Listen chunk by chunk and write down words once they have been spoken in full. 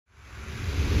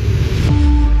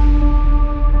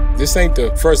This ain't the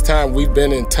first time we've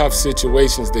been in tough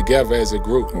situations together as a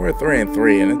group. We're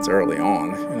 3-3, and it's early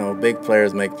on. You know, big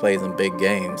players make plays in big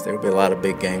games. There will be a lot of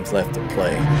big games left to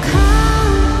play.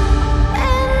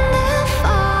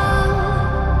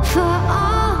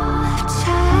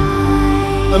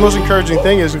 The most encouraging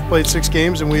thing is we've played 6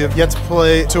 games and we have yet to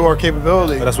play to our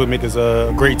capability. That's what makes us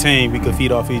a great team. We can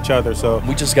feed off each other. So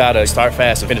we just got to start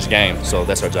fast and finish the game. So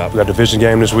that's our job. We got a division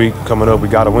game this week coming up. We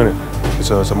got to win it. It's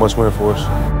a must-win for us.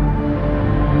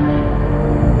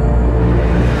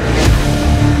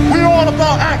 We're all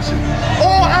about action.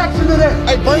 All action today.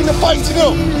 Hey, bring the fight to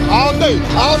them. All day.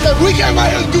 All day. We came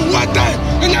out here to do one thing,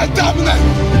 and that's dominate.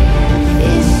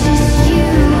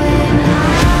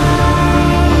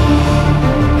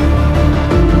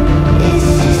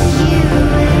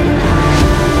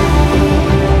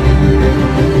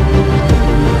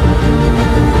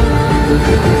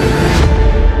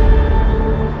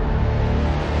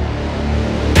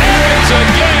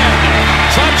 Again,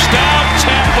 touchdown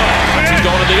Tampa. He's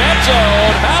going to the end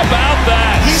zone. How about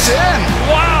that? He's in.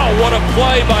 Wow, what a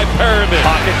play by Pyramid.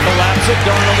 Pocket collapsing,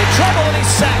 Darnold in trouble, and he's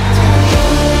sacked.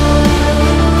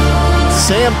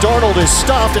 Sam Darnold is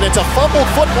stuffed, and it's a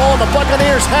fumbled football, and the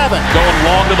Buccaneers have it. Going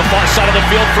long to the far side of the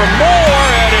field for more,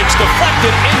 and it's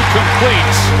deflected,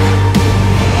 incomplete.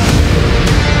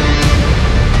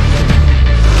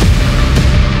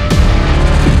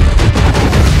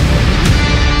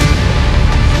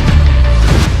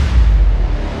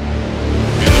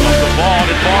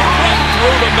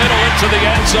 To the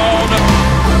end zone.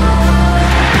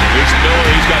 Here's Miller.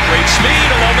 He's got great speed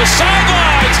along the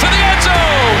sidelines to the end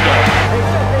zone.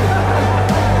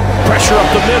 Pressure up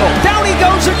the middle. Down he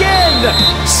goes again.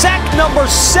 Sack number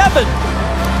 7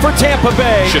 for Tampa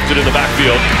Bay. Shifted in the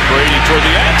backfield. Brady toward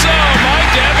the end zone.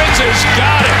 Mike Evans has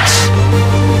got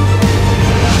it.